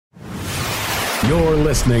You're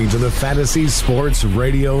listening to the Fantasy Sports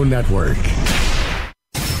Radio Network.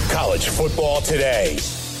 College football today.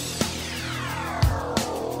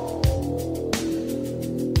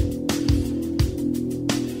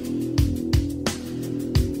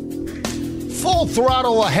 Full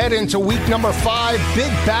throttle ahead into week number 5.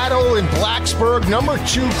 Big battle in Blacksburg. Number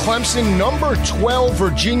 2, Clemson. Number 12,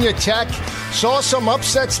 Virginia Tech. Saw some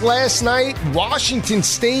upsets last night. Washington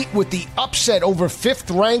State with the upset over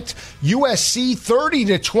 5th-ranked USC,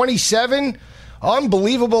 30-27.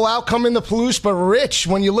 Unbelievable outcome in the Palouse, but Rich,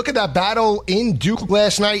 when you look at that battle in Duke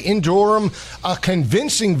last night, in Durham, a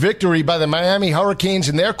convincing victory by the Miami Hurricanes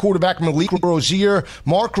and their quarterback, Malik Rozier.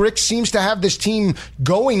 Mark Richt seems to have this team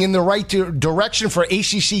going in the right direction for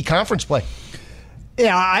ACC conference play.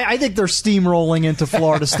 Yeah, I think they're steamrolling into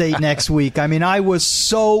Florida State next week. I mean, I was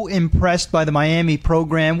so impressed by the Miami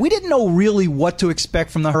program. We didn't know really what to expect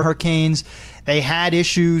from the Hurricanes. They had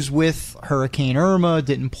issues with Hurricane Irma,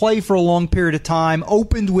 didn't play for a long period of time,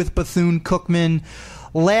 opened with Bethune-Cookman.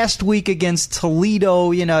 Last week against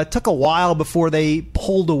Toledo, it took a while before they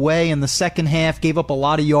pulled away in the second half, gave up a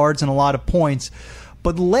lot of yards and a lot of points.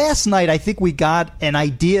 But last night, I think we got an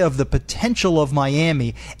idea of the potential of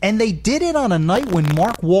Miami, and they did it on a night when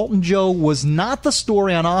Mark Walton, Joe, was not the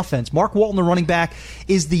story on offense. Mark Walton, the running back,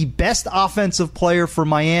 is the best offensive player for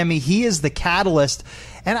Miami. He is the catalyst,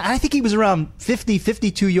 and I think he was around 50,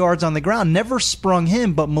 52 yards on the ground. Never sprung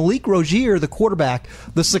him, but Malik Rozier, the quarterback,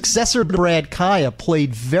 the successor to Brad Kaya,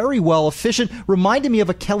 played very well, efficient, reminded me of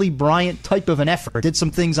a Kelly Bryant type of an effort. Did some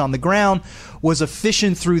things on the ground, was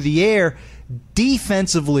efficient through the air.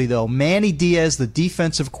 Defensively, though, Manny Diaz, the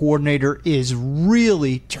defensive coordinator, is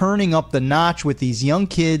really turning up the notch with these young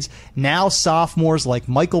kids, now sophomores like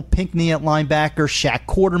Michael Pinckney at linebacker, Shaq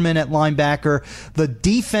Quarterman at linebacker. The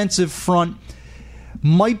defensive front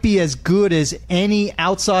might be as good as any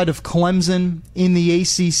outside of Clemson in the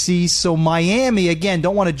ACC. So Miami, again,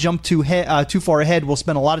 don't want to jump too far ahead. We'll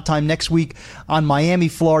spend a lot of time next week on Miami,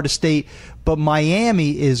 Florida State. But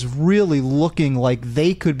Miami is really looking like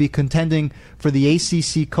they could be contending for the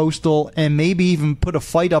ACC Coastal and maybe even put a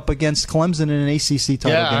fight up against Clemson in an ACC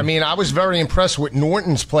title game. I mean, I was very impressed with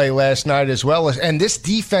Norton's play last night as well. And this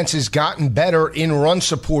defense has gotten better in run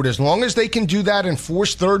support. As long as they can do that and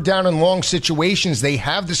force third down and long situations, they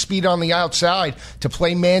have the speed on the outside to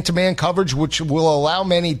play man-to-man coverage, which will allow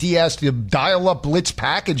Manny Diaz to dial up blitz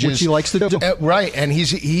packages. Which he likes to do. Right, and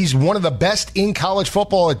he's one of the best in college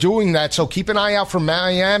football at doing that. So keep an eye out for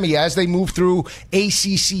Miami as they move through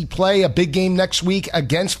ACC play. A big game next week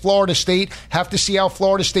against Florida State. Have to see how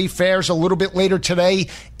Florida State fares a little bit later today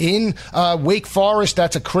in Wake Forest.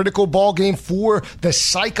 That's a critical ball game for the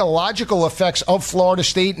psychological effects of Florida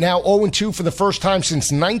State. Now 0-2 for the first time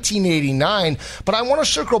since 1989. But I want to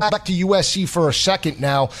circle back to USC for a second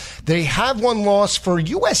now. They have one loss. For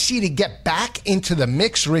USC to get back into the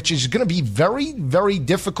mix, Rich, is going to be very, very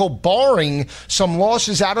difficult, barring some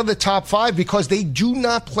losses out of the top 5, because they do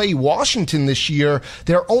not play Washington this year.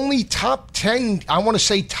 Their only top 10, I want to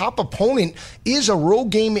say top opponent, is a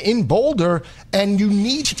road game in Boulder, and you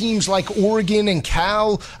need teams like Oregon and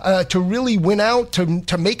Cal to really win out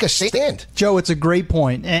to make a stand. Joe, it's a great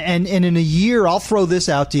point. And in a year, I'll throw this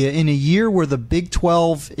out to you, in a year where the Big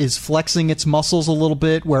 12 is flexing its muscles a little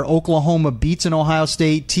bit, where Oklahoma beats an Ohio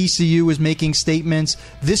State, TCU is making statements,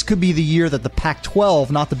 this could be the year that the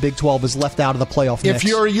Pac-12, not the Big 12, is left out of the playoff mix. If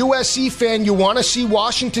you're a USC fan, you want to see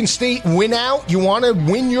Washington State win out, you want to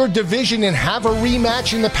win your division and have a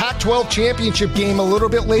rematch in the Pac-12 championship game a little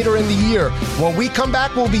bit later in the year. When we come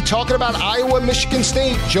back, we'll be talking about Iowa, Michigan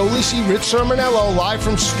State. Joe Lisi, Rich Sermonello, live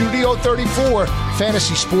from Studio 34,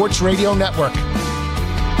 Fantasy Sports Radio Network.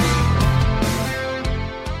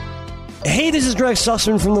 Hey, this is Greg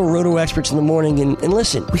Sussman from the Roto Experts in the Morning, and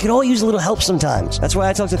listen, we can all use a little help sometimes. That's why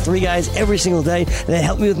I talk to 3 guys every single day that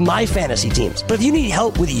help me with my fantasy teams. But if you need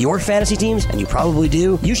help with your fantasy teams, and you probably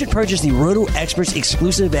do, you should purchase the Roto Experts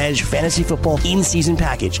Exclusive Edge Fantasy Football In-Season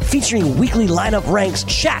Package, featuring weekly lineup ranks,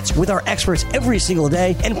 chats with our experts every single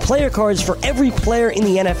day, and player cards for every player in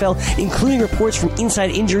the NFL, including reports from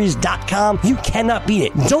InsideInjuries.com. You cannot beat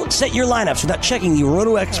it. Don't set your lineups without checking the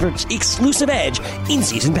Roto Experts Exclusive Edge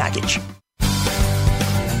In-Season Package.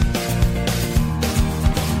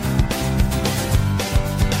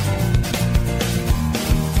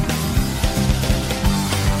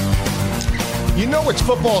 You know it's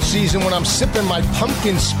football season when I'm sipping my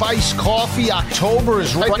pumpkin spice coffee. October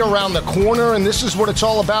is right around the corner, and this is what it's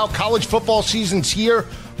all about. College football season's here.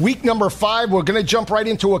 week number 5. We're going to jump right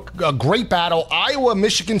into a great battle. Iowa,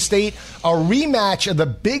 Michigan State, a rematch of the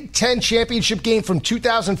Big Ten championship game from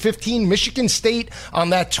 2015. Michigan State on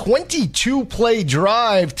that 22-play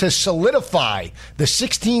drive to solidify the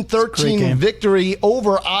 16-13 victory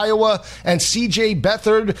over Iowa, and C.J.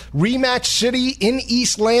 Beathard, rematch city in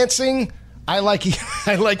East Lansing. I like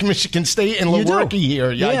Michigan State and Lewerke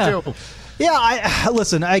here. Yeah, I do. Yeah,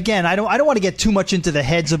 listen, again, I don't want to get too much into the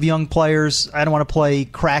heads of young players. I don't want to play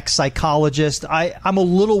crack psychologist. I'm a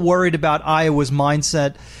little worried about Iowa's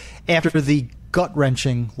mindset after the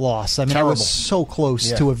gut-wrenching loss. I mean, I was so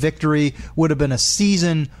close to a victory. Would have been a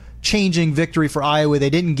season-changing victory for Iowa. They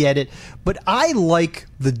didn't get it. But I like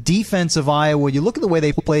the defense of Iowa. You look at the way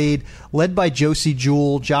they played, led by Josie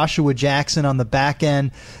Jewell, Joshua Jackson on the back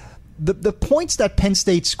end. The points that Penn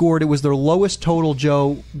State scored, it was their lowest total,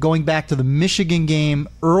 Joe, going back to the Michigan game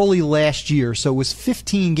early last year. So it was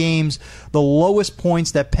 15 games, the lowest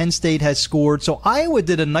points that Penn State has scored. So Iowa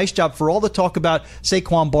did a nice job for all the talk about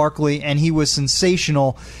Saquon Barkley, and he was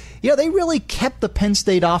sensational. You know, they really kept the Penn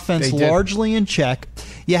State offense largely in check.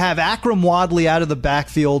 You have Akram Wadley out of the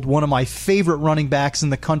backfield, one of my favorite running backs in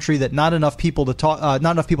the country that not enough people talk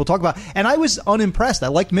about. And I was unimpressed. I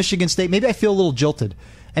liked Michigan State. Maybe I feel a little jilted.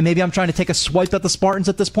 And maybe I'm trying to take a swipe at the Spartans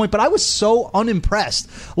at this point, but I was so unimpressed.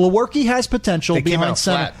 Lewerke has potential behind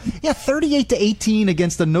center. Yeah, 38-18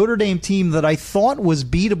 against the Notre Dame team that I thought was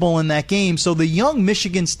beatable in that game. So the young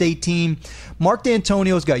Michigan State team, Mark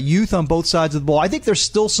D'Antonio's got youth on both sides of the ball. I think there's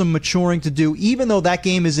still some maturing to do, even though that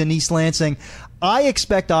game is in East Lansing. I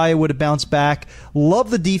expect Iowa to bounce back. Love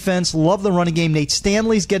the defense. Love the running game. Nate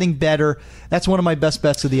Stanley's getting better. That's one of my best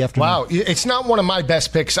bets of the afternoon. Wow. It's not one of my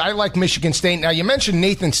best picks. I like Michigan State. Now, you mentioned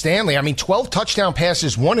Nathan Stanley. I mean, 12 touchdown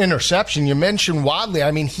passes, 1 interception. You mentioned Wadley. I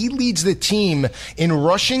mean, he leads the team in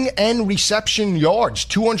rushing and reception yards.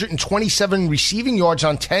 227 receiving yards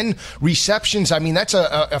on 10 receptions. I mean, that's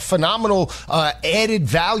a phenomenal added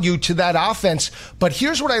value to that offense. But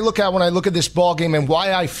here's what I look at when I look at this ball game and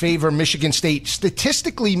why I favor Michigan State.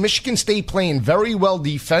 Statistically, Michigan State playing very well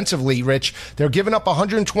defensively, Rich. They're giving up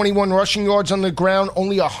 121 rushing yards on the ground,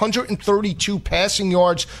 only 132 passing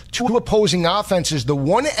yards to opposing offenses. The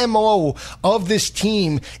one MO of this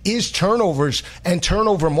team is turnovers and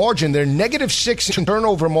turnover margin. They're -6 in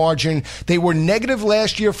turnover margin. They were negative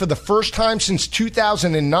last year for the first time since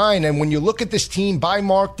 2009. And when you look at this team by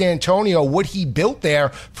Mark D'Antonio, what he built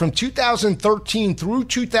there from 2013 through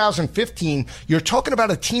 2015, you're talking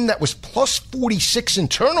about a team that was plus 46 in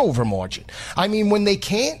turnover margin. I mean, when they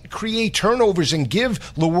can't create turnovers and give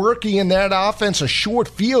Lewerke and that offense a short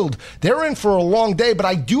field, they're in for a long day. But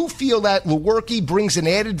I do feel that Lewerke brings an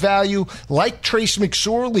added value like Trace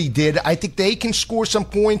McSorley did. I think they can score some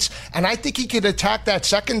points, and I think he could attack that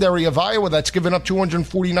secondary of Iowa that's given up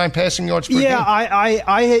 249 passing yards per game. Yeah,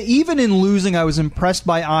 I even in losing, I was impressed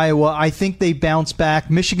by Iowa. I think they bounce back.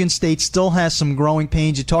 Michigan State still has some growing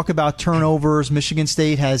pains. You talk about turnovers. Michigan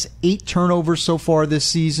State has 8 turnovers so far this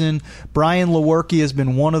season. Brian Lewerke has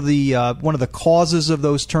been one of the causes of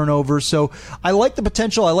those turnovers. So I like the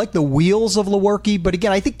potential. I like the wheels of Lewerke. But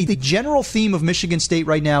again, I think the general theme of Michigan State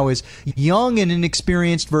right now is young and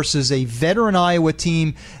inexperienced versus a veteran Iowa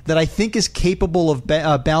team that I think is capable of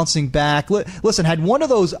bouncing back. Listen, had one of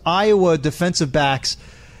those Iowa defensive backs,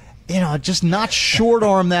 just not short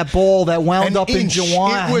arm that ball that wound up in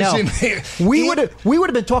Jawan. We would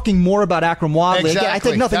have been talking more about Akram Wadley. Exactly. Again, I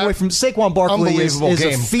take nothing away from Saquon Barkley. Is a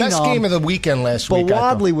phenom. Best game of the weekend last week. But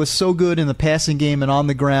Wadley was so good in the passing game and on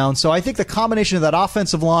the ground. So I think the combination of that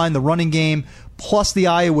offensive line, the running game, plus the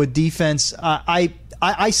Iowa defense,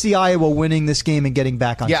 I see Iowa winning this game and getting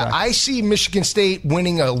back on track. Yeah, I see Michigan State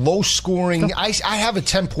winning a low-scoring. I have a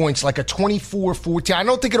 10 points, like a 24-14. I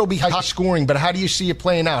don't think it'll be high-scoring, but how do you see it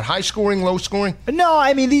playing out? High-scoring, low-scoring? No,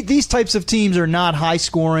 I mean, these types of teams are not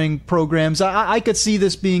high-scoring programs. I could see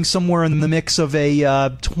this being somewhere in the mix of a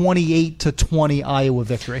 28-20 Iowa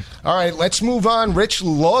victory. All right, let's move on. Rich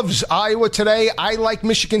loves Iowa today. I like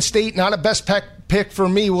Michigan State, not a best pick for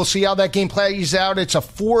me. We'll see how that game plays out. It's a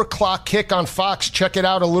 4 o'clock kick on Fox. Check it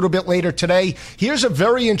out a little bit later today. Here's a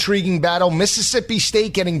very intriguing battle. Mississippi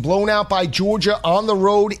State getting blown out by Georgia on the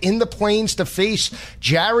road in the Plains to face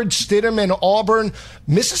Jared Stidham and Auburn.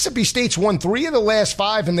 Mississippi State's won 3 of the last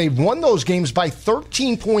 5, and they've won those games by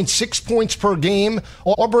 13.6 points per game.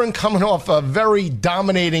 Auburn coming off a very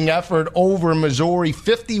dominating effort over Missouri,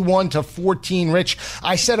 51-14. Rich,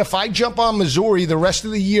 I said if I jump on Missouri the rest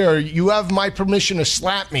of the year, you have my permission to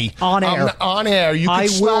slap me on air. On air, you can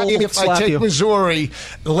slap me if I take Missouri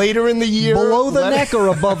later in the year. Below the neck or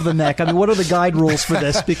above the neck? I mean, what are the guide rules for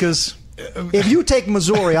this? Because If you take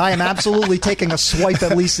Missouri, I am absolutely taking a swipe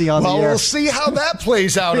at Lisi on the air. Well, we'll see how that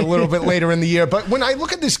plays out a little bit later in the year. But when I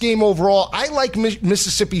look at this game overall, I like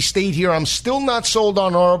Mississippi State here. I'm still not sold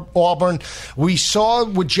on Auburn. We saw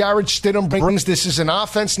what Jarrett Stidham brings. This is an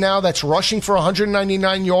offense now that's rushing for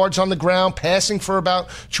 199 yards on the ground, passing for about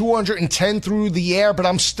 210 through the air, but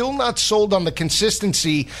I'm still not sold on the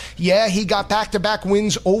consistency. Yeah, he got back-to-back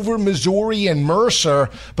wins over Missouri and Mercer,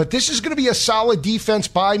 but this is going to be a solid defense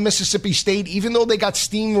by Mississippi State, even though they got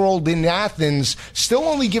steamrolled in Athens, still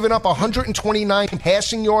only giving up 129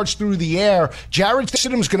 passing yards through the air. Jarrett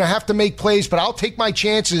Stidham's going to have to make plays, but I'll take my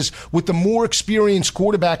chances with the more experienced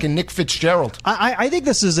quarterback in Nick Fitzgerald. I think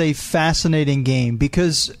this is a fascinating game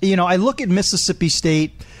because, I look at Mississippi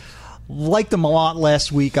State, liked them a lot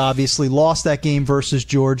last week, obviously, lost that game versus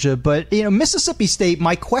Georgia. But, Mississippi State,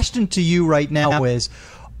 my question to you right now is,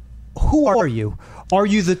 who are you? Are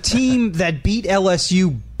you the team that beat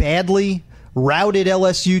LSU badly, routed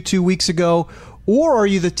LSU 2 weeks ago, or are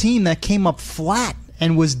you the team that came up flat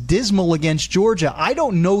and was dismal against Georgia? I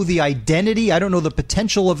don't know the identity. I don't know the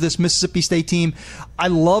potential of this Mississippi State team. I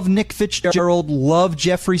love Nick Fitzgerald, love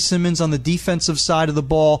Jeffrey Simmons on the defensive side of the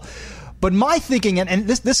ball. But my thinking, and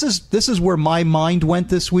this is where my mind went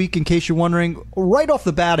this week, in case you're wondering, right off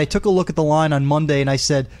the bat, I took a look at the line on Monday and I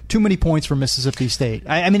said, too many points for Mississippi State.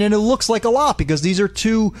 And it looks like a lot because these are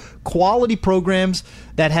two quality programs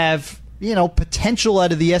that have, potential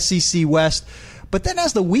out of the SEC West. But then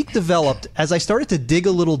as the week developed, as I started to dig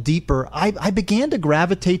a little deeper, I began to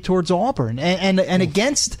gravitate towards Auburn. And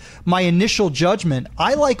against my initial judgment,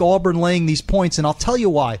 I like Auburn laying these points, and I'll tell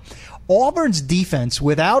you why. Auburn's defense,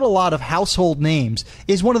 without a lot of household names,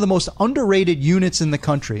 is one of the most underrated units in the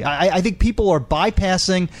country. I think people are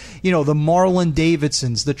bypassing, the Marlon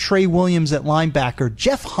Davidsons, the Trey Williams at linebacker.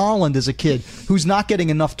 Jeff Holland is a kid who's not getting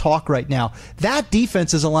enough talk right now. That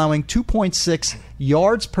defense is allowing 2.6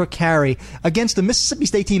 yards per carry against a Mississippi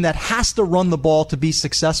State team that has to run the ball to be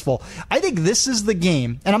successful. I think this is the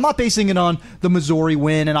game, and I'm not basing it on the Missouri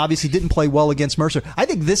win and obviously didn't play well against Mercer. I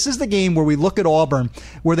think this is the game where we look at Auburn,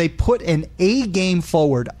 where they put an A game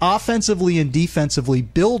forward, offensively and defensively,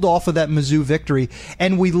 build off of that Mizzou victory,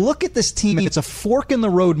 and we look at this team, it's a fork in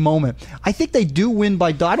the road moment. I think they do win by,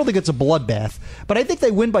 I don't think it's a bloodbath, but I think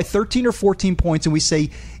they win by 13 or 14 points, and we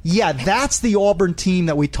say, yeah, that's the Auburn team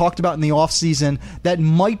that we talked about in the offseason that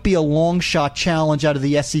might be a long shot challenge out of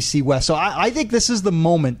the SEC West. So I think this is the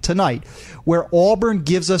moment tonight where Auburn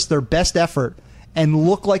gives us their best effort and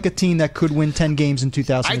look like a team that could win 10 games in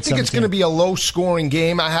 2017. I think it's going to be a low-scoring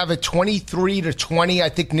game. I have it 23-20. I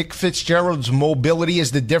think Nick Fitzgerald's mobility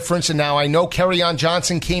is the difference. And now I know Kerryon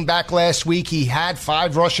Johnson came back last week. He had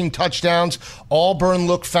 5 rushing touchdowns. Auburn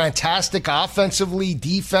looked fantastic offensively,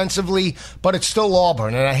 defensively, but it's still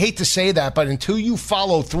Auburn. And I hate to say that, but until you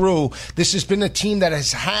follow through, this has been a team that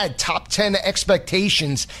has had top 10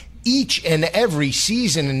 expectations each and every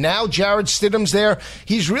season, and now Jarrett Stidham's there.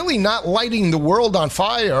 He's really not lighting the world on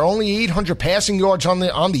fire. Only 800 passing yards on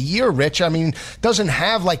the year, Rich. I mean, doesn't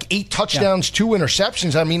have like 8 touchdowns, 2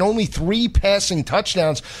 interceptions. I mean, only 3 passing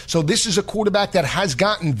touchdowns. So this is a quarterback that has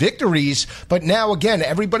gotten victories, but now again,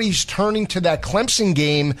 everybody's turning to that Clemson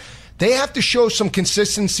game. They have to show some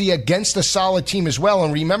consistency against a solid team as well.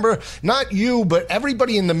 And remember, not you, but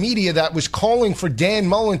everybody in the media that was calling for Dan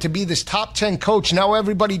Mullen to be this top 10 coach, now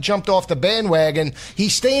everybody jumped off the bandwagon.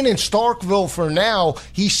 He's staying in Starkville for now.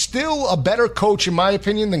 He's still a better coach, in my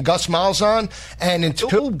opinion, than Gus Malzahn. And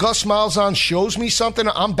until Gus Malzahn shows me something,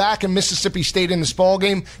 I'm back in Mississippi State in this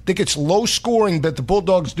ballgame. I think it's low scoring, but the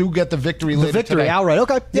Bulldogs do get the victory later today. Outright.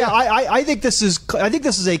 Okay. Yeah, I think this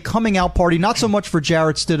is a coming out party, not so much for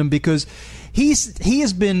Jarrett Stidham because he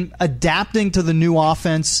has been adapting to the new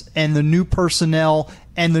offense and the new personnel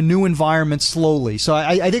and the new environment slowly. So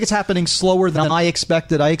I think it's happening slower than I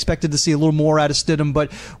expected. I expected to see a little more out of Stidham,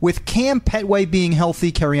 but with Cam Petway being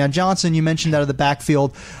healthy, Kerryon Johnson, you mentioned out of the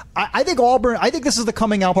backfield, I think Auburn. I think this is the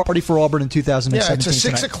coming out party for Auburn in 2017. Yeah, it's a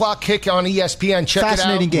 6 o'clock kick on ESPN. Check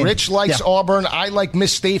Fascinating it out. Game. Rich likes Auburn. I like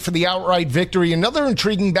Miss State for the outright victory. Another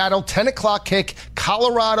intriguing battle. 10 o'clock kick.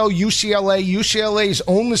 Colorado, UCLA. UCLA's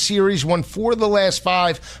owned the series, won 4 of the last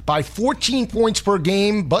 5 by 14 points per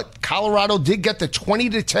game. But Colorado did get the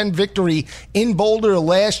 20-10 victory in Boulder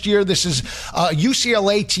last year. This is a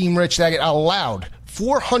UCLA team, Rich, that allowed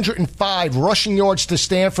 405 rushing yards to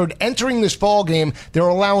Stanford. Entering this ball game, they're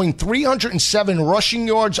allowing 307 rushing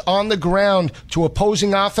yards on the ground to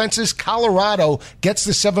opposing offenses. Colorado gets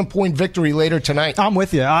the 7-point victory later tonight. I'm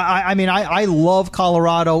with you. I mean, I love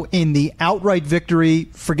Colorado in the outright victory.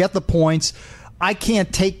 Forget the points. I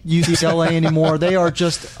can't take UCLA anymore. They are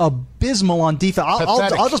just abysmal on defense.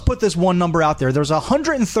 I'll just put this one number out there. There's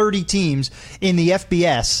 130 teams in the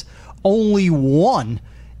FBS. Only one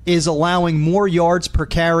is allowing more yards per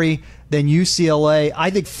carry than UCLA. I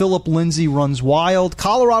think Philip Lindsay runs wild.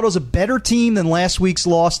 Colorado's a better team than last week's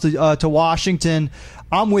loss to Washington.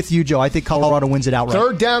 I'm with you, Joe. I think Colorado wins it outright.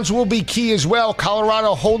 Third downs will be key as well.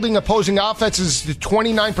 Colorado holding opposing offenses to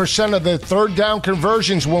 29% of the third down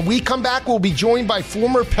conversions. When we come back, we'll be joined by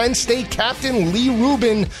former Penn State captain Lee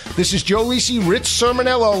Rubin. This is Joe Lisi, Rich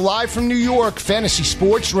Sermonello, live from New York, Fantasy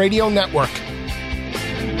Sports Radio Network.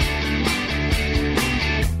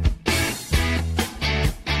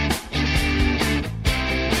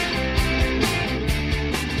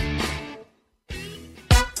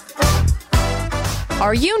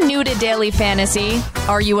 Are you new to daily fantasy?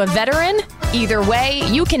 Are you a veteran? Either way,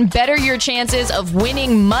 you can better your chances of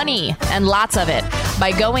winning money, and lots of it,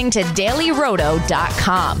 by going to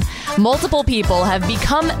dailyroto.com. Multiple people have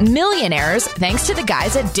become millionaires thanks to the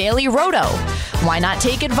guys at Daily Roto. Why not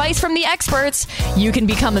take advice from the experts? You can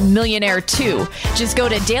become a millionaire too. Just go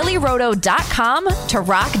to dailyroto.com to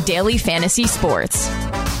rock daily fantasy sports.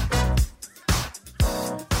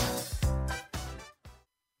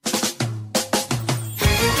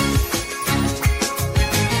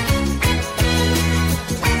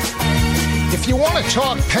 If you want to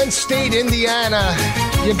talk Penn State, Indiana,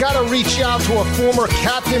 you got to reach out to a former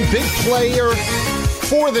captain, big player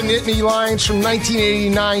for the Nittany Lions from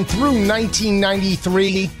 1989 through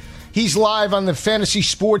 1993. He's live on the Fantasy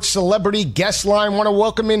Sports Celebrity Guest Line. Want to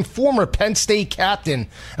welcome in former Penn State captain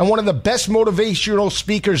and one of the best motivational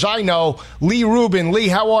speakers I know, Lee Rubin. Lee,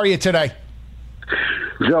 how are you today?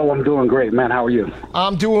 Joe, I'm doing great, man. How are you?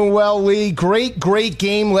 I'm doing well, Lee. Great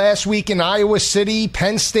game last week in Iowa City.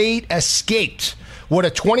 Penn State escaped. What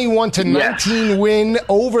a 21-19 win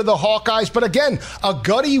over the Hawkeyes. But again, a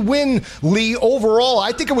gutty win, Lee, overall.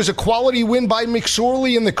 I think it was a quality win by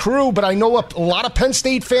McSorley and the crew, but I know a lot of Penn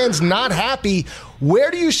State fans not happy.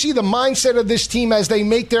 Where do you see the mindset of this team as they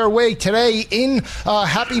make their way today in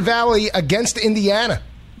Happy Valley against Indiana?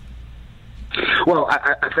 Well,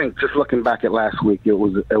 I think just looking back at last week, it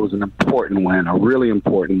was an important win, a really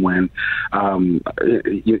important win.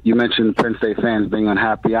 You mentioned Penn State fans being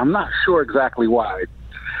unhappy. I'm not sure exactly why.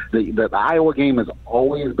 The Iowa game has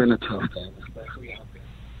always been a tough game, especially out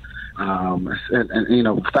there.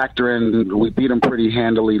 And factor in we beat them pretty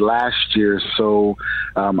handily last year, so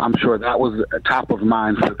I'm sure that was top of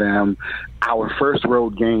mind for them. Our first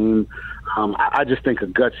road game. I just think a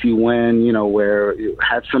gutsy win, where it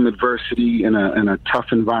had some adversity in a tough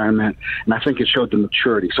environment, and I think it showed the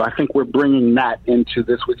maturity. So I think we're bringing that into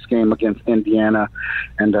this week's game against Indiana,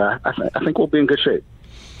 and I think we'll be in good shape.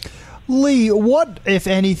 Lee, what, if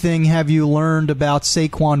anything, have you learned about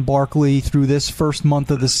Saquon Barkley through this first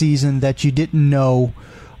month of the season that you didn't know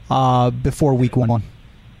before week one?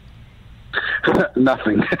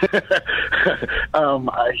 Nothing.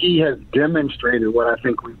 He has demonstrated what I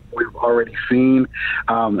think we've already seen.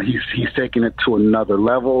 He's taken it to another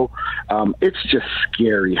level. It's just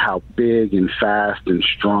scary how big and fast and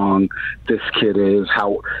strong this kid is.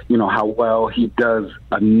 How well he does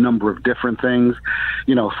a number of different things.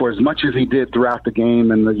 For as much as he did throughout the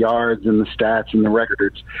game and the yards and the stats and the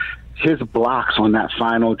records, his blocks on that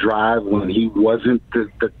final drive when he wasn't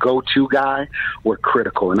the go-to guy were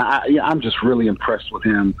critical. And I'm just really impressed with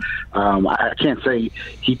him. I can't say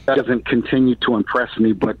he doesn't continue to impress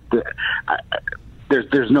me, but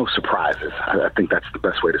there's no surprises. I think that's the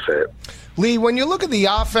best way to say it. Lee, when you look at the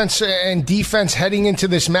offense and defense heading into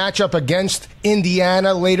this matchup against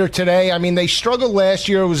Indiana later today, I mean, they struggled last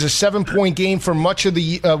year. It was a 7-point game for much of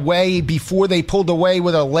the way before they pulled away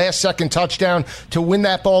with a last-second touchdown to win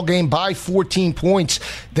that ball game by 14 points.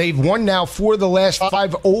 They've won now 4 of the last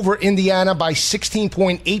 5 over Indiana by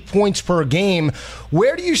 16.8 points per game.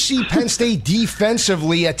 Where do you see Penn State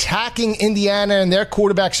defensively attacking Indiana and their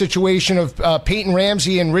quarterback situation of Peyton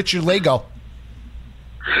Ramsey and Richard Lago?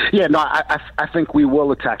 Yeah, no, I think we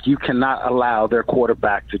will attack. You cannot allow their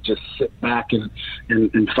quarterback to just sit back and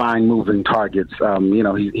find moving targets.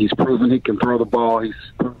 He's proven he can throw the ball. He's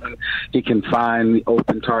proven he can find the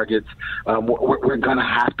open targets. We're going to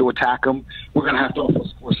have to attack them. We're going to have to also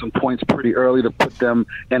score some points pretty early to put them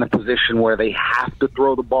in a position where they have to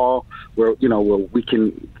throw the ball, where we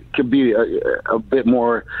can be a bit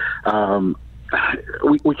more.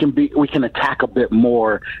 We can attack a bit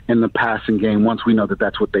more in the passing game once we know that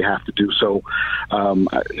that's what they have to do. So,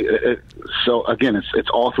 again, it's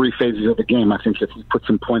all 3 phases of the game. I think if we put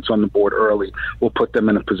some points on the board early, we'll put them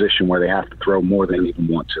in a position where they have to throw more than they even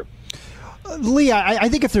want to. Lee, I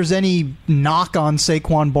think if there's any knock on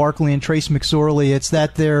Saquon Barkley and Trace McSorley, it's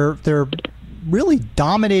that they're really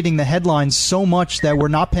dominating the headlines so much that we're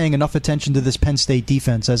not paying enough attention to this Penn State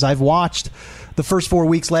defense. As I've watched the first 4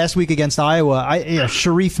 weeks, last week against Iowa,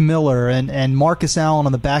 Sharif Miller and Marcus Allen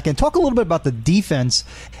on the back end. Talk a little bit about the defense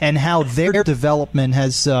and how their development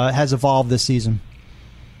has evolved this season.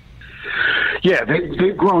 Yeah,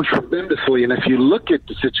 they've grown tremendously, and if you look at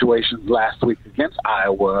the situations last week against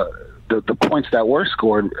Iowa, the points that were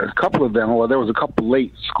scored, a couple of them, well, there was a couple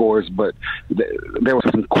late scores, but there were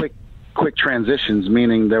some quick transitions,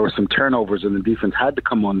 meaning there were some turnovers, and the defense had to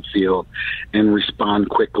come on the field and respond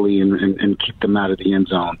quickly and keep them out of the end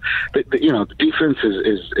zone. The defense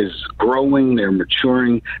is growing, they're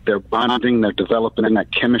maturing, they're bonding, they're developing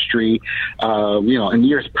that chemistry. In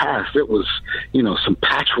years past, it was, some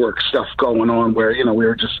patchwork stuff going on where, we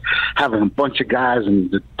were just having a bunch of guys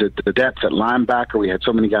and the depth at linebacker. We had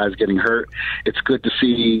so many guys getting hurt. It's good to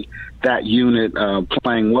see that unit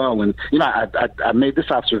playing well. And, I made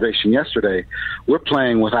this observation yesterday. We're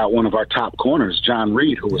playing without one of our top corners, John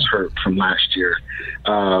Reed, who was hurt from last year.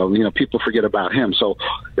 People forget about him. So,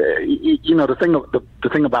 the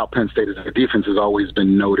thing about Penn State is their defense has always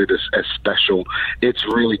been noted as special. It's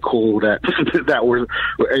really cool that that we're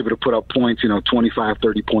able to put up points, 25,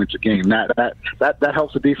 30 points a game. That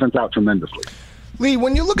helps the defense out tremendously. Lee,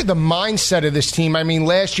 when you look at the mindset of this team,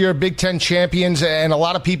 last year Big Ten champions, and a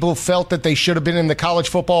lot of people felt that they should have been in the college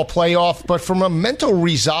football playoff, but from a mental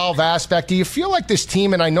resolve aspect, do you feel like this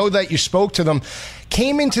team, and I know that you spoke to them,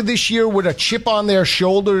 came into this year with a chip on their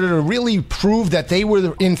shoulder to really prove that they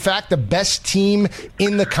were, in fact, the best team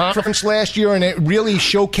in the conference last year, and it really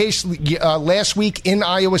showcased last week in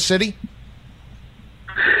Iowa City?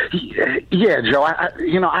 Yeah, Joe. I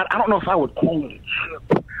don't know if I would call it a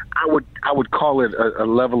chip. I would call it a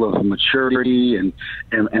level of maturity and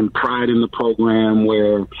pride in the program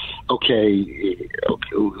where,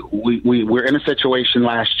 we're in a situation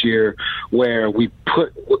last year where we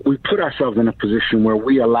put ourselves in a position where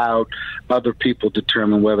we allowed other people to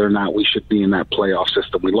determine whether or not we should be in that playoff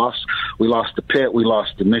system. We lost to Pitt, we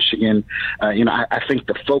lost to Michigan. I think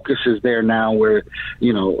the focus is there now where,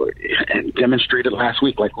 and demonstrated last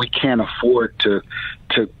week, like we can't afford to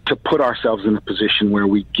put ourselves in a position where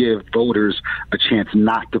we give voters a chance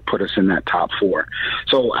not to put us in that top four.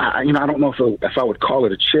 So, I don't know if I would call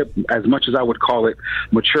it a chip as much as I would call it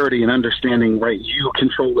maturity and understanding, right? You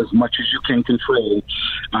control as much as you can control.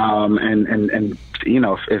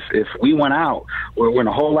 If we went out, we're in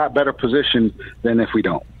a whole lot better position than if we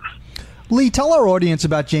don't. Lee, tell our audience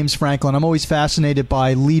about James Franklin. I'm always fascinated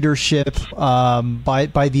by leadership,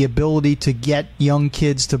 by the ability to get young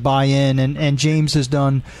kids to buy in, and James has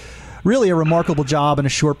done really a remarkable job in a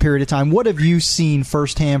short period of time. What have you seen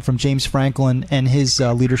firsthand from James Franklin and his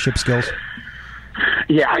leadership skills?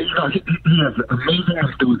 Yeah, he has amazing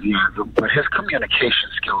enthusiasm, but his communication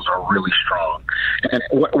skills are really strong. And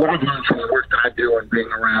what I've learned from the work that I do and being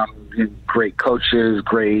around great coaches,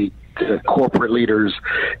 great corporate leaders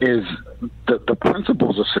is the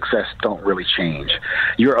principles of success don't really change.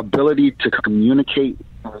 Your ability to communicate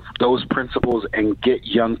those principles and get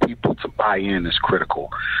young people to buy in is critical.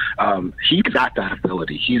 He's got that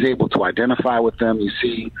ability. He's able to identify with them. You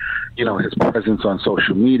see, his presence on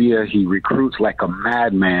social media. He recruits like a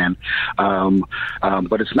madman.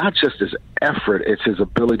 But it's not just his effort, it's his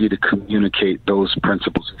ability to communicate those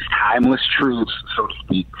principles, his timeless truths, so to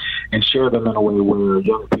speak, and share them in a way where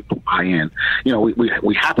young people buy in.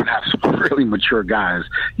 We happen to have some really mature guys.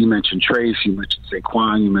 You mentioned Trace, you mentioned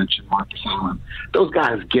Saquon, you mentioned Marcus Allen. Those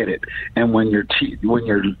guys get it. And when your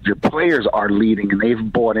players are leading and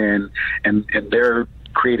they've bought in and they're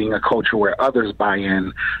creating a culture where others buy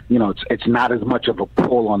in, it's not as much of a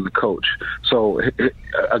pull on the coach. So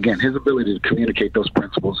again, his ability to communicate those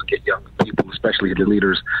principles and get young people, especially the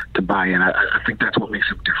leaders, to buy in, I think that's what makes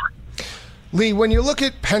him different. Lee, when you look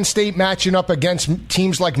at Penn State matching up against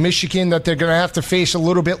teams like Michigan that they're going to have to face a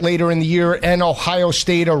little bit later in the year, and Ohio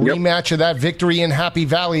State, a rematch of that victory in Happy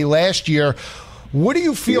Valley last year, what do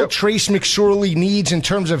you feel Trace McSorley needs in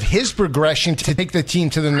terms of his progression to take the team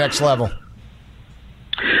to the next level?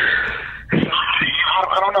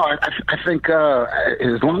 I don't know. I think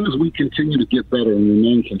as long as we continue to get better and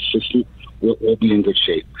remain consistent, we'll be in good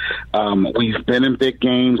shape. We've been in big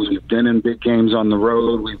games. We've been in big games on the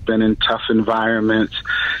road. We've been in tough environments.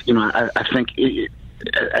 I think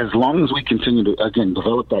as long as we continue to, again,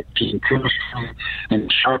 develop that team chemistry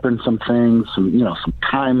and sharpen some things, some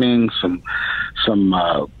timing, some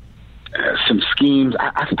schemes,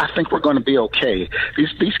 I think we're going to be okay.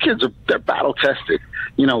 These kids they're battle tested.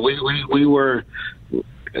 We were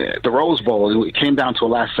the Rose Bowl, it came down to a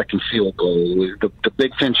last-second field goal. The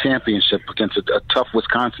Big Ten championship against a tough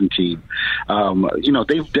Wisconsin team.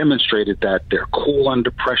 They've demonstrated that they're cool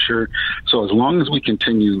under pressure. So as long as we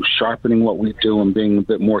continue sharpening what we do and being a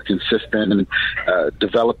bit more consistent and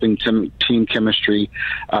developing team chemistry,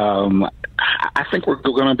 I think we're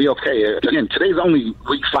going to be okay. Again, today's only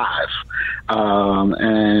week 5,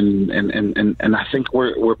 and I think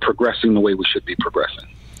we're progressing the way we should be progressing.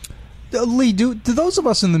 Lee, do those of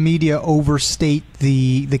us in the media overstate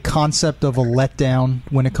the concept of a letdown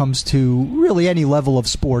when it comes to really any level of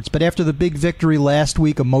sports? But after the big victory last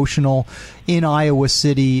week, emotional in Iowa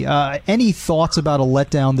City, any thoughts about a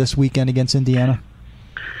letdown this weekend against Indiana?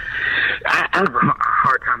 I have a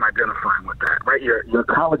hard time identifying with that, right? You're a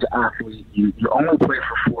college athlete. You only play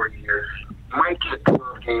for 4 years. You might get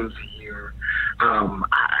 12 games a year.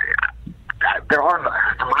 There are, in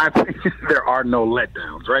my opinion, there are no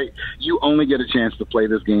letdowns, right? You only get a chance to play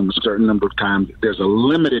this game a certain number of times. There's a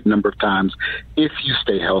limited number of times if you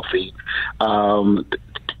stay healthy.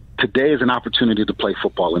 Today is an opportunity to play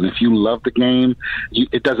football, and if you love the game,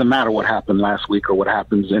 it doesn't matter what happened last week or what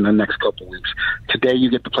happens in the next couple of weeks. Today you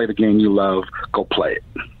get to play the game you love. Go play it.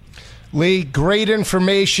 Lee, great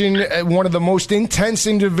information. One of the most intense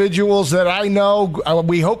individuals that I know.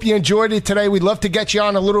 We hope you enjoyed it today. We'd love to get you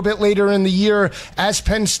on a little bit later in the year as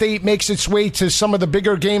Penn State makes its way to some of the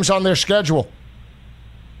bigger games on their schedule.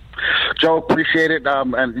 Joe, appreciate it.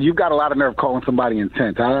 And you've got a lot of nerve calling somebody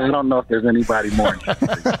intense. I don't know if there's anybody more intense.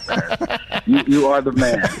 You are the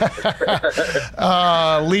man.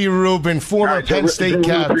 Lee Rubin, former Penn State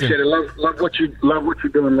captain. Appreciate it. Love what you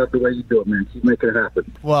do and love the way you do it, man. Keep making it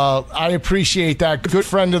happen. Well, I appreciate that. Good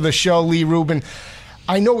friend of the show, Lee Rubin.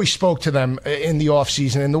 I know we spoke to them in the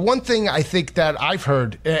offseason, and the one thing I think that I've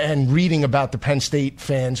heard and reading about the Penn State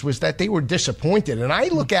fans was that they were disappointed. And I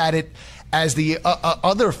look at it as the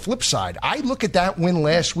other flip side. I look at that win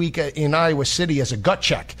last week in Iowa City as a gut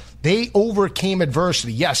check. They overcame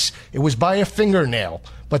adversity. Yes, it was by a fingernail,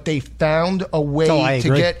 but they found a way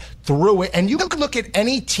to get through it. And you can look at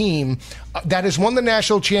any team that has won the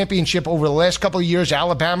national championship over the last couple of years.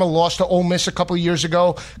 Alabama lost to Ole Miss a couple of years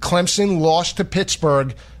ago. Clemson lost to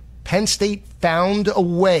Pittsburgh. Penn State found a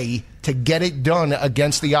way to get it done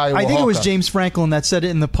against the Iowa Hawkeyes. I think it was James Franklin that said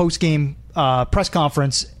it in the post-game press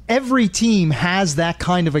conference. Every team has that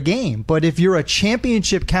kind of a game, but if you're a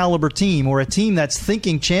championship caliber team or a team that's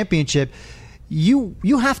thinking championship,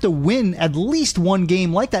 you have to win at least one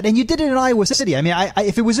game like that. And you did it in Iowa City. I mean,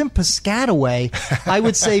 if it was in Piscataway, I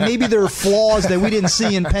would say maybe there are flaws that we didn't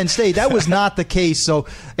see in Penn State. That was not the case. So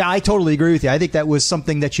yeah, I totally agree with you. I think that was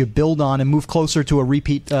something that you build on and move closer to a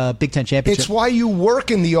repeat Big Ten championship. It's why you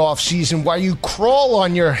work in the offseason, why you crawl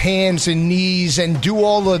on your hands and knees and do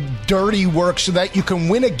all the dirty work so that you can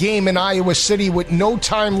win a game in Iowa City with no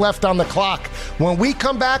time left on the clock. When we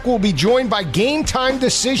come back, we'll be joined by Game Time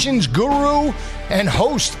Decisions guru and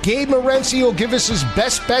host Gabe Morency will give us his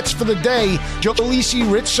best bets for the day. Joe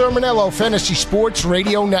Lisi, Rich Sermonello, Fantasy Sports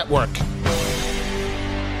Radio Network.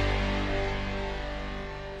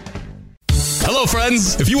 Hello,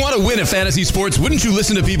 friends. If you want to win at fantasy sports, wouldn't you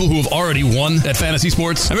listen to people who have already won at fantasy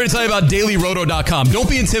sports? I'm going to tell you about DailyRoto.com. Don't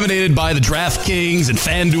be intimidated by the DraftKings and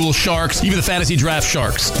FanDuel Sharks, even the Fantasy Draft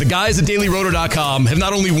Sharks. The guys at DailyRoto.com have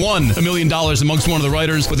not only won $1 million amongst one of the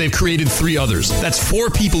writers, but they've created 3 others. That's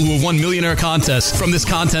 4 people who have won millionaire contests from this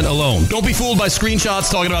content alone. Don't be fooled by screenshots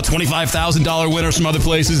talking about $25,000 winners from other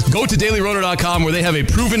places. Go to DailyRoto.com where they have a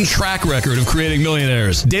proven track record of creating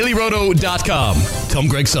millionaires. DailyRoto.com. Tell them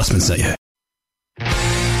Greg Sussman sent you.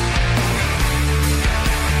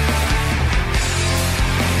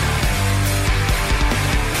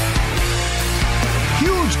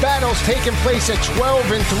 Battles taking place at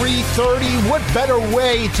 12 and 3:30. What better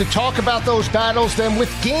way to talk about those battles than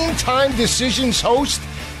with Game Time Decisions host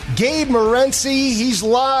Gabe Morency? He's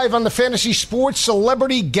live on the Fantasy Sports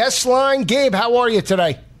Celebrity Guest Line. Gabe, how are you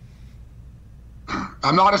today?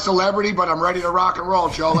 I'm not a celebrity, but I'm ready to rock and roll,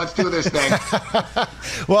 Joe. Let's do this thing.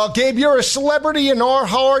 Well, Gabe, you're a celebrity in our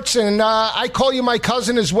hearts, and I call you my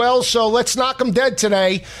cousin as well, so let's knock them dead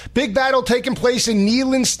today. Big battle taking place in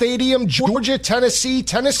Neyland Stadium, Georgia, Tennessee.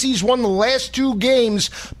 Tennessee's won the last 2 games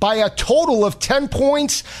by a total of 10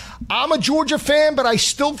 points. I'm a Georgia fan, but I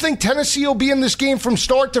still think Tennessee will be in this game from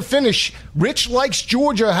start to finish. Rich likes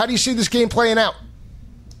Georgia. How do you see this game playing out?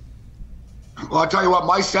 Well, I'll tell you what,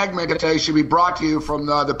 my segment today should be brought to you from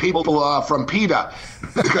the people from PETA,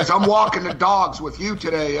 because I'm walking the dogs with you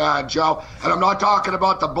today, Joe, and I'm not talking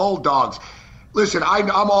about the Bulldogs. Listen,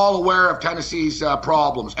 I'm all aware of Tennessee's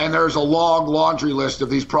problems, and there's a long laundry list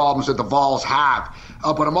of these problems that the Vols have.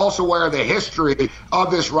 but I'm also aware of the history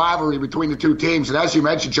of this rivalry between the two teams. And as you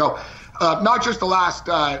mentioned, Joe, not just the last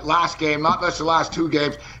game, not just the last two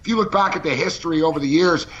games. If you look back at the history over the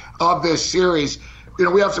years of this series,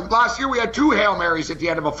 we have last year we had 2 Hail Marys at the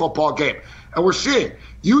end of a football game. And we're seeing,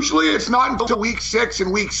 usually it's not until week 6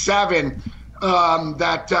 and week 7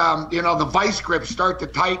 that the vice grips start to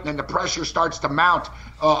tighten and the pressure starts to mount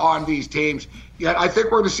on these teams. Yet I think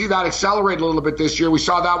we're going to see that accelerate a little bit this year. We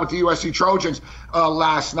saw that with the USC Trojans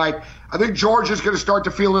last night. I think Georgia's going to start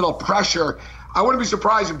to feel a little pressure. I wouldn't be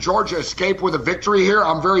surprised if Georgia escaped with a victory here.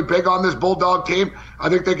 I'm very big on this Bulldog team. I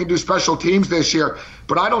think they can do special teams this year.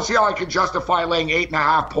 But I don't see how I can justify laying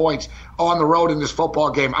 8.5 points on the road in this football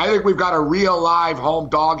game. I think we've got a real live home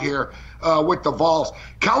dog here with the Vols.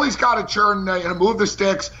 Kelly's got to churn, move the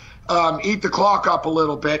sticks, eat the clock up a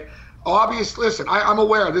little bit. Obviously, listen, I'm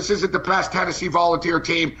aware this isn't the best Tennessee Volunteer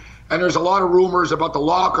team, and there's a lot of rumors about the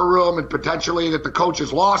locker room and potentially that the coach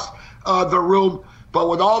has lost the room. But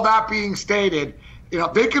with all that being stated,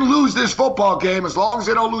 they can lose this football game as long as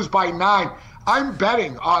they don't lose by 9. I'm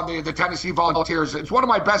betting on the Tennessee Volunteers. It's one of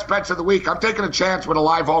my best bets of the week. I'm taking a chance with a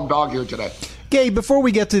live home dog here today. Gabe, before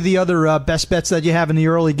we get to the other best bets that you have in the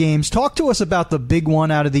early games, talk to us about the big one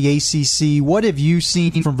out of the ACC. What have you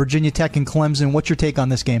seen from Virginia Tech and Clemson? What's your take on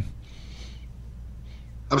this game?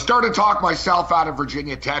 I'm starting to talk myself out of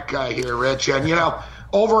Virginia Tech here, Rich. And,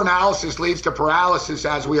 overanalysis leads to paralysis,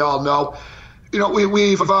 as we all know.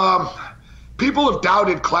 People have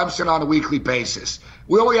doubted Clemson on a weekly basis.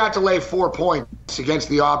 We only had to lay 4 points against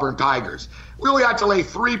the Auburn Tigers. We only had to lay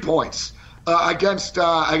 3 points against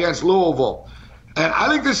Louisville. And I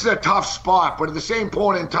think this is a tough spot, but at the same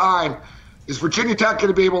point in time, is Virginia Tech going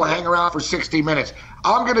to be able to hang around for 60 minutes?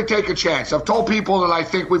 I'm going to take a chance. I've told people that I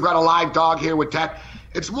think we've got a live dog here with Tech.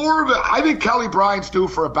 It's more of I think Kelly Bryant's due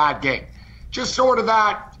for a bad game. Just sort of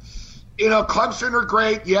that. Clemson are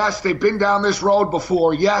great. Yes, they've been down this road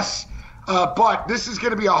before. Yes, but this is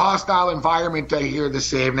going to be a hostile environment here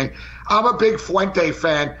this evening. I'm a big Fuente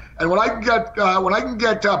fan, and when I can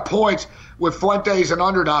get points with Fuente as an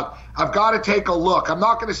underdog, I've got to take a look. I'm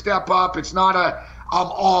not going to step up. It's not I'm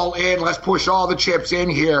all in. Let's push all the chips in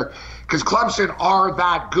here because Clemson are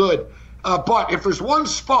that good. But if there's one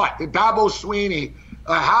spot that Dabo Swinney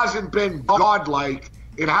hasn't been godlike,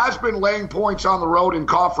 it has been laying points on the road in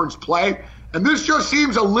conference play, and this just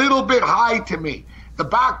seems a little bit high to me. The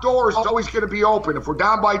back door is always going to be open. If we're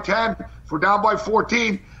down by 10, if we're down by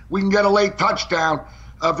 14, we can get a late touchdown.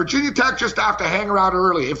 Virginia Tech just have to hang around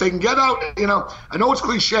early. If they can get out, I know it's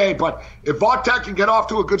cliche, but if Vaught Tech can get off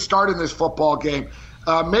to a good start in this football game,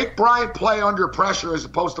 make Bryant play under pressure as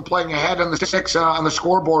opposed to playing ahead on the 6 on the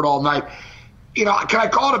scoreboard all night. Can I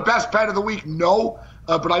call it a best bet of the week? No.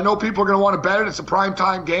 But I know people are going to want to bet it. It's a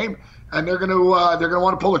primetime game, and they're going to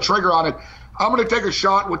want to pull the trigger on it. I'm going to take a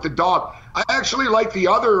shot with the dog. I actually like the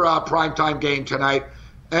other primetime game tonight,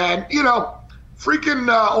 and freaking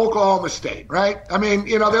Oklahoma State, right? I mean,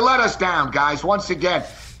 they let us down, guys. Once again,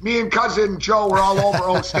 me and cousin Joe were all over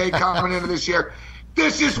Oklahoma State coming into this year.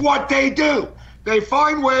 This is what they do. They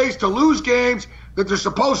find ways to lose games that they're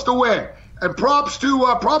supposed to win. And props to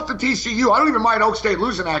TCU. I don't even mind Oak State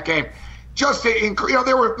losing that game. Just to,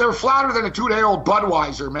 they were flatter than a 2-day-old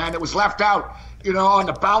Budweiser, man. It was left out, on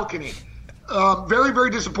the balcony. Very, very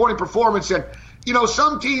disappointing performance. And,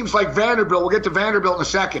 some teams like Vanderbilt, we'll get to Vanderbilt in a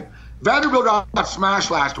second. Vanderbilt got smashed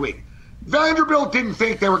last week. Vanderbilt didn't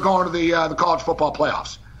think they were going to the college football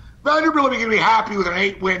playoffs. Vanderbilt is going to be happy with an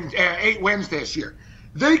 8 wins this year.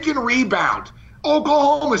 They can rebound.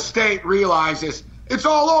 Oklahoma State realizes it's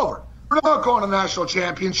all over. We're not going to the national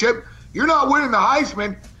championship. You're not winning the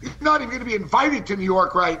Heisman. You're not even going to be invited to New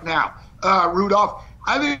York right now, Rudolph.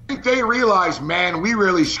 I think they realize, man, we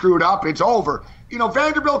really screwed up. It's over.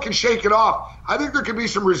 Vanderbilt can shake it off. I think there could be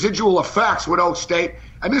some residual effects with Oak State.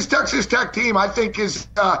 And this Texas Tech team, I think, is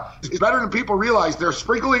better than people realize. They're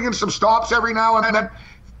sprinkling in some stops every now and then.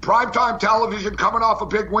 Primetime television coming off a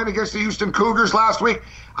big win against the Houston Cougars last week.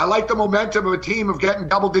 I like the momentum of a team of getting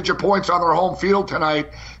double-digit points on their home field tonight.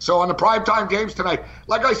 So on the primetime games tonight,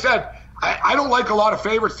 like I said, I don't like a lot of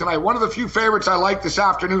favorites tonight. One of the few favorites I like this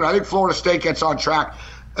afternoon, I think Florida State gets on track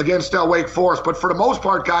against Wake Forest. But for the most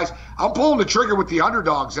part, guys, I'm pulling the trigger with the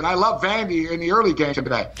underdogs, and I love Vandy in the early game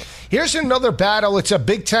today. Here's another battle. It's a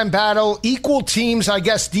Big Ten battle. Equal teams, I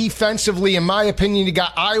guess, defensively. In my opinion, you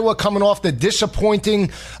got Iowa coming off the disappointing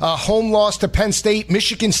home loss to Penn State.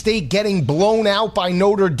 Michigan State getting blown out by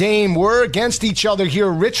Notre Dame. We're against each other here.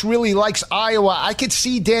 Rich really likes Iowa. I could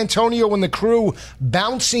see D'Antonio and the crew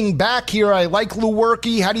bouncing back here. I like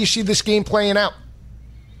Lewerke. How do you see this game playing out?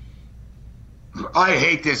 I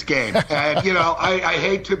hate this game. And, I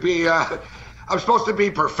hate to be I'm supposed to be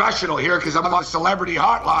professional here because I'm on a celebrity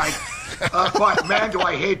hotline. But, man, do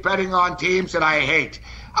I hate betting on teams that I hate.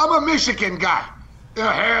 I'm a Michigan guy.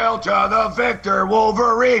 Hail to the victor,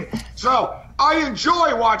 Wolverine. So I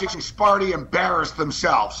enjoy watching Sparty embarrass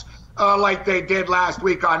themselves like they did last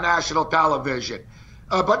week on national television.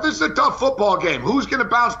 But this is a tough football game. Who's going to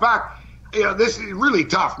bounce back? This is really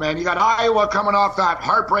tough, man. You got Iowa coming off that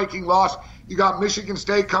heartbreaking loss. You got Michigan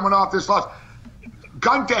State coming off this loss.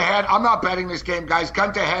 Gun to head, I'm not betting this game, guys.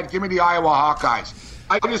 Gun to head, give me the Iowa Hawkeyes.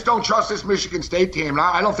 I just don't trust this Michigan State team.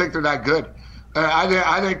 I don't think they're that good.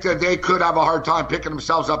 I think that they could have a hard time picking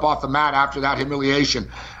themselves up off the mat after that humiliation.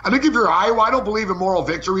 I think if you're Iowa, I don't believe in moral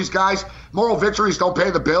victories, guys. Moral victories don't pay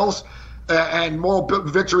the bills, and moral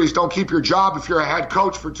victories don't keep your job if you're a head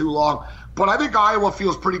coach for too long. But I think Iowa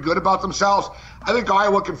feels pretty good about themselves. I think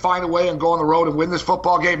Iowa can find a way and go on the road and win this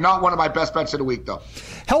football game. Not one of my best bets of the week, though.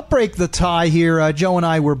 Help break the tie here. Joe and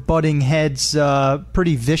I were butting heads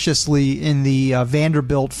pretty viciously in the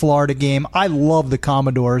Vanderbilt-Florida game. I love the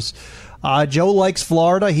Commodores. Joe likes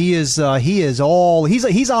Florida. He's on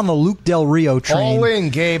the Luke Del Rio train. All in,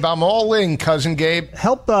 Gabe. I'm all in, cousin Gabe.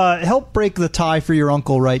 Help break the tie for your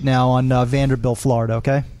uncle right now on Vanderbilt, Florida.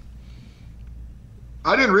 Okay.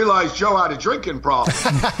 I didn't realize Joe had a drinking problem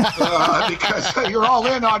because you're all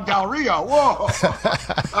in on Del Rio. Whoa.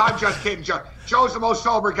 I'm just kidding, Joe. Joe's the most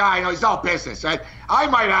sober guy. You know, he's all business, right? I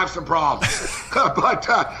might have some problems. But,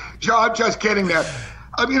 Joe, I'm just kidding there.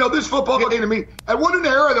 This football game to me, and what an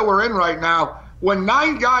era that we're in right now when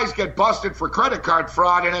 9 guys get busted for credit card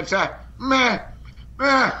fraud, and it's like,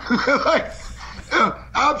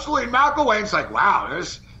 absolutely. McElwain's like, wow,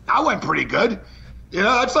 that went pretty good.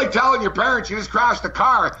 That's like telling your parents you just crashed a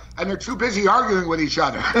car and they're too busy arguing with each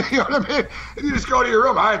other. You know what I mean? And you just go to your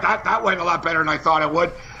room. That went a lot better than I thought it would.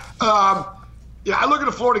 I look at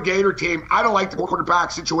the Florida Gator team. I don't like the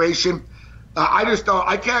quarterback situation. I just don't.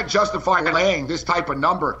 I can't justify laying this type of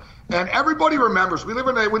number. And everybody remembers we live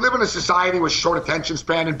in a society with short attention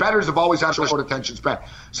span, and bettors have always had short attention span.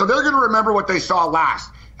 So they're going to remember what they saw last.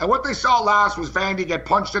 And what they saw last was Vandy get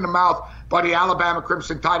punched in the mouth by the Alabama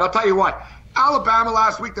Crimson Tide. I'll tell you what. Alabama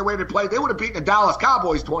last week, the way they played, they would have beaten the Dallas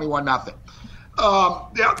Cowboys 21-0.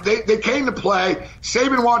 They came to play.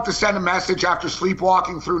 Saban wanted to send a message after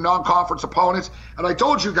sleepwalking through non-conference opponents. And I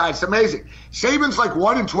told you guys, it's amazing. Saban's like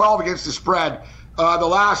 1-12 against the spread. The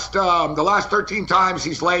last 13 times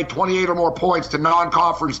he's laid 28 or more points to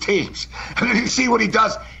non-conference teams. And then you see what he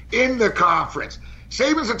does in the conference.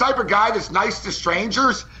 Saban's the type of guy that's nice to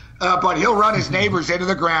strangers, but he'll run his neighbors into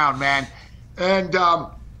the ground, man. And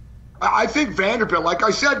I think Vanderbilt, like I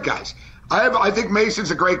said, guys, I think Mason's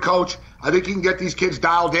a great coach. I think he can get these kids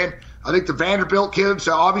dialed in. I think the Vanderbilt kids,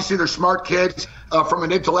 obviously they're smart kids from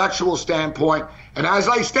an intellectual standpoint. And as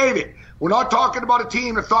I stated, we're not talking about a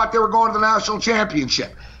team that thought they were going to the national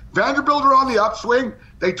championship. Vanderbilt are on the upswing.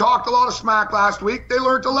 They talked a lot of smack last week. They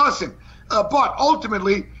learned a lesson. But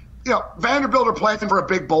ultimately, Vanderbilt are playing for a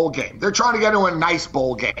big bowl game. They're trying to get into a nice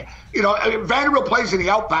bowl game. Vanderbilt plays in the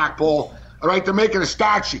Outback Bowl. All right, they're making a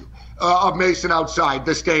statue of Mason outside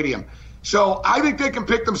the stadium. So I think they can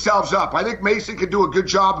pick themselves up. I think Mason can do a good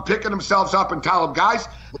job of picking themselves up and tell them, guys,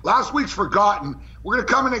 last week's forgotten. We're going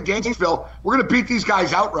to come in at Gainesville. We're going to beat these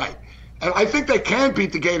guys outright. And I think they can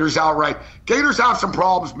beat the Gators outright. Gators have some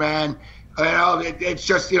problems, man. It's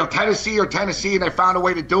just, Tennessee, and they found a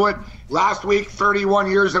way to do it. Last week,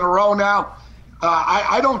 31 years in a row now.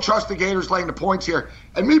 I don't trust the Gators laying the points here.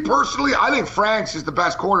 And me personally, I think Franks is the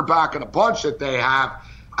best quarterback in a bunch that they have.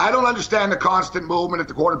 I don't understand the constant movement at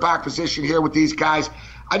the quarterback position here with these guys.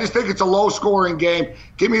 I just think it's a low-scoring game.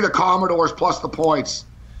 Give me the Commodores plus the points.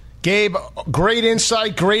 Gabe, great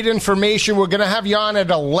insight, great information. We're going to have you on at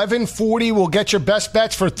 11:40. We'll get your best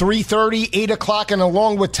bets for 3:30, 8 o'clock, and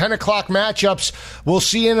along with 10 o'clock matchups. We'll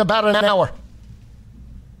see you in about an hour.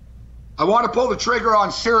 I want to pull the trigger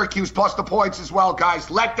on Syracuse plus the points as well, guys.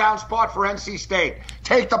 Letdown spot for NC State.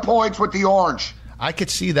 Take the points with the orange. I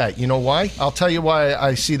could see that. You know why? I'll tell you why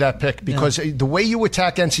I see that pick. Because the way you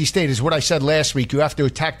attack NC State is what I said last week. You have to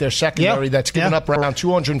attack their secondary that's given up around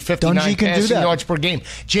 259 passing yards per game.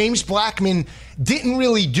 James Blackman didn't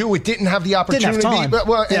really do it, didn't have the opportunity.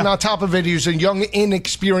 And on top of it, he was a young,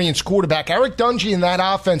 inexperienced quarterback. Eric Dungey in that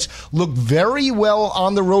offense looked very well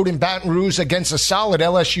on the road in Baton Rouge against a solid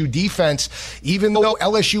LSU defense, even though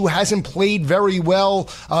LSU hasn't played very well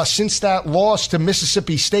since that loss to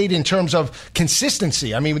Mississippi State in terms of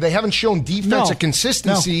consistency. I mean, they haven't shown defensive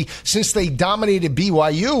consistency since they dominated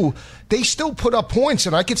BYU. They still put up points,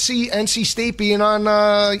 and I could see NC State being on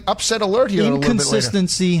upset alert here.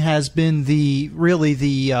 Inconsistency has been the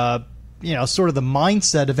sort of the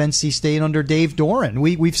mindset of NC State under Dave Doran.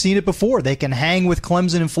 We've seen it before. They can hang with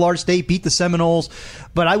Clemson and Florida State, beat the Seminoles,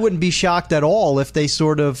 but I wouldn't be shocked at all if they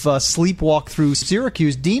sort of sleepwalk through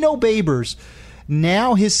Syracuse. Dino Babers,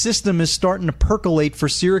 now his system is starting to percolate for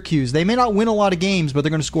Syracuse. They may not win a lot of games, but they're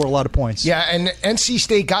going to score a lot of points. Yeah, and NC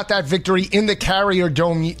State got that victory in the Carrier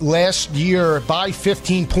Dome last year by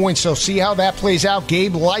 15 points. So see how that plays out.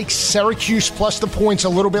 Gabe likes Syracuse plus the points a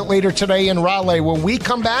little bit later today in Raleigh. When we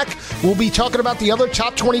come back, we'll be talking about the other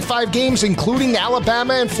top 25 games, including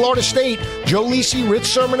Alabama and Florida State. Joe Lisi, Rich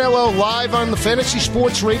Sermonello, live on the Fantasy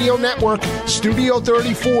Sports Radio Network, Studio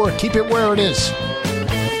 34. Keep it where it is.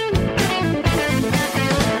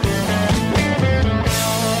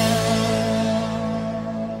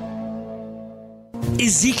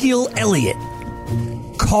 Ezekiel Elliott,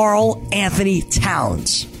 Carl Anthony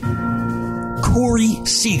Towns, Corey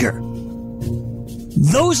Seager.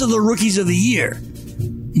 Those are the rookies of the year,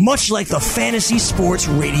 much like the Fantasy Sports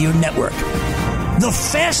Radio Network. The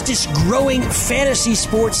fastest growing fantasy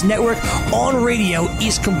sports network on radio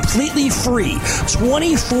is completely free,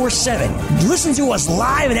 24/7. Listen to us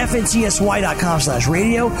live at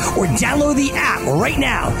fntsy.com/radio or download the app right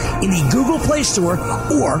now in the Google Play Store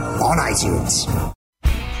or on iTunes.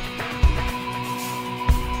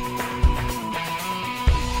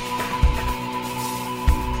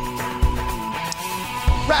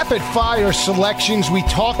 Rapid fire selections. We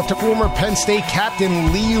talked to former Penn State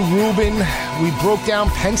captain Lee Rubin. We broke down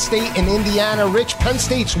Penn State and Indiana. Rich, Penn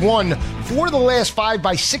State's won 4 of the last 5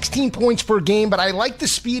 by 16 points per game, but I like the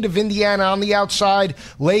speed of Indiana on the outside.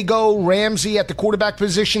 Lego, Ramsey at the quarterback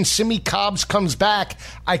position. Simi Cobbs comes back.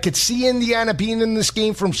 I could see Indiana being in this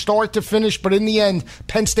game from start to finish, but in the end,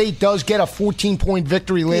 Penn State does get a 14-point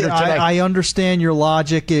victory later today. I understand your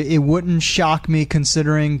logic. It wouldn't shock me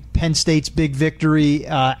considering Penn State's big victory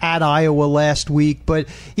at Iowa last week. But,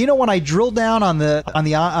 when I drill down on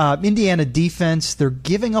the Indiana defense, they're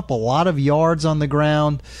giving up a lot of yards on the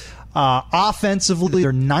ground. Offensively,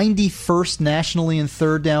 they're 91st nationally in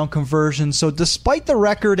third down conversion. So despite the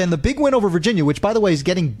record and the big win over Virginia, which, by the way, is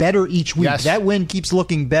getting better each week, that win keeps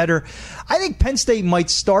looking better. I think Penn State might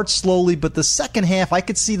start slowly, but the second half, I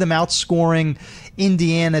could see them outscoring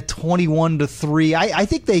Indiana 21-3. I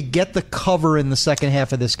think they get the cover in the second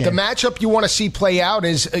half of this game. The matchup you want to see play out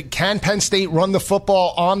is can Penn State run the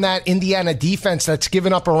football on that Indiana defense that's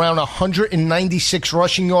given up around 196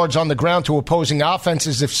 rushing yards on the ground to opposing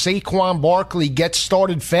offenses? If Saquon Barkley gets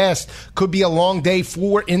started fast, could be a long day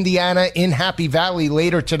for Indiana in Happy Valley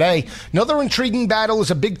later today. Another intriguing battle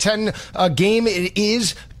is a Big Ten game. It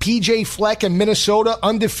is P.J. Fleck and Minnesota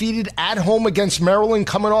undefeated at home against Maryland,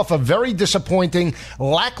 coming off a very disappointing,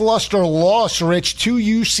 lackluster loss, Rich, to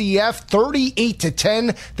UCF,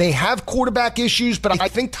 38-10. They have quarterback issues, but I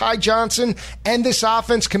think Ty Johnson and this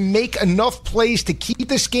offense can make enough plays to keep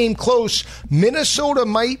this game close. Minnesota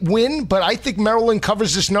might win, but I think Maryland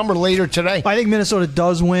covers this number later today. I think Minnesota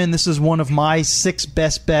does win. This is one of my 6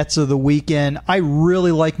 best bets of the weekend. I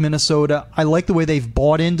really like Minnesota. I like the way they've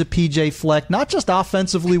bought into P.J. Fleck, not just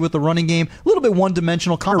offensively with the running game, a little bit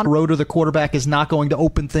one-dimensional. Connor Roeder, the quarterback, is not going to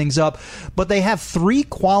open things up, but they have 3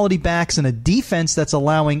 quality backs and a defense that's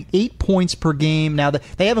allowing 8 points per game. Now,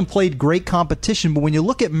 they haven't played great competition, but when you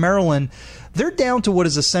look at Maryland, they're down to what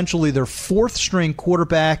is essentially their 4th-string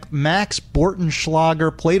quarterback. Max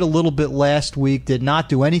Bortenschlager played a little bit last week, did not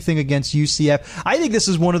do anything against UCF. I think this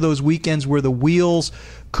is one of those weekends where the wheels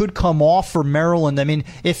could come off for Maryland. I mean,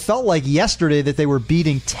 it felt like yesterday that they were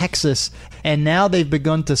beating Texas, and now they've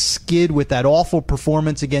begun to skid with that awful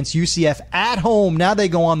performance against UCF at home. Now they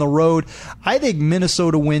go on the road. I think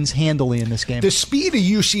Minnesota wins handily in this game. The speed of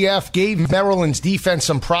UCF gave Maryland's defense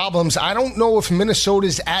some problems. I don't know if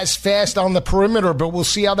Minnesota's as fast on the perimeter, but we'll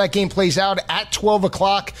see how that game plays out at 12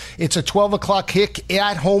 o'clock. It's a 12 o'clock kick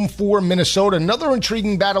at home for Minnesota. Another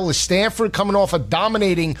intriguing battle is Stanford coming off a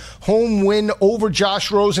dominating home win over Josh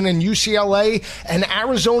Rosen and UCLA, and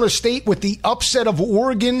Arizona State with the upset of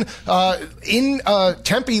Oregon in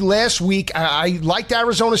Tempe last week. I liked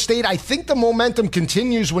Arizona State. I think the momentum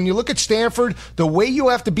continues. When you look at Stanford, the way you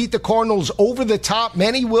have to beat the Cardinals over the top,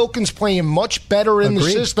 Manny Wilkins playing much better in the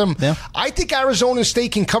system. Yeah. I think Arizona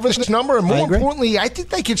State can cover this number, and more importantly, I think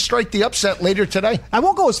they could strike the upset later today. I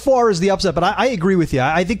won't go as far as the upset, but I agree with you.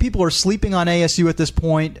 I think people are sleeping on ASU at this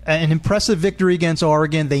point. An impressive victory against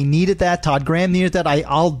Oregon. They needed that. Todd Graham needed that.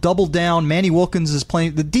 I'll double down. Manny Wilkins is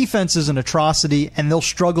playing. The defense is an atrocity, and they'll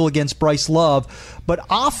struggle against Bryce Love. But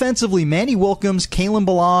offensively, Manny Wilkins, Kalen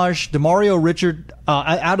Ballage, Demario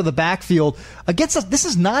out of the backfield against us. This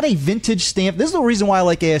is not a vintage Stanford. This is the reason why I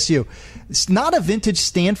like ASU. It's not a vintage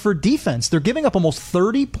Stanford defense. They're giving up almost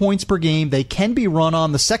 30 points per game. They can be run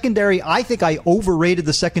on. The secondary, I think I overrated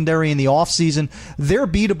the secondary in the offseason. They're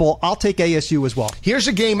beatable. I'll take ASU as well. Here's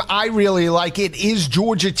a game I really like. It is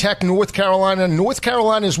Georgia Tech, North Carolina. North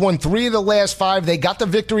Carolina has won 3 of the last 5. They got the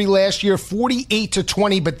victory last year,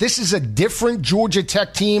 48-20, but this is a different Georgia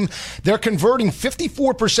Tech team. They're converting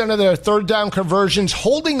 54% of their third down conversions,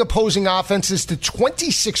 holding opposing offenses to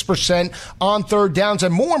 26% on third downs,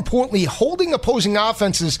 and more importantly, holding opposing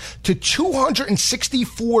offenses to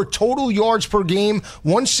 264 total yards per game,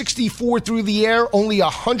 164 through the air, only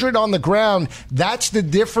 100 on the ground. That's the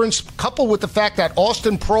difference, coupled with the fact that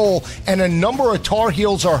Austin Proehl and a number of Tar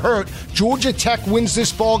Heels are hurt. Georgia Tech wins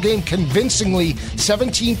this ball game convincingly,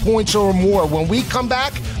 17 points or more. When we come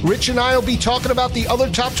back, Rich and I will be talking about the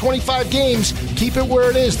other top 25 games. Keep it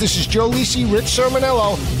where it is. This is Joe Lisi, Rich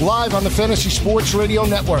Sermonello, live on the Fantasy Sports Radio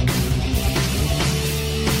Network.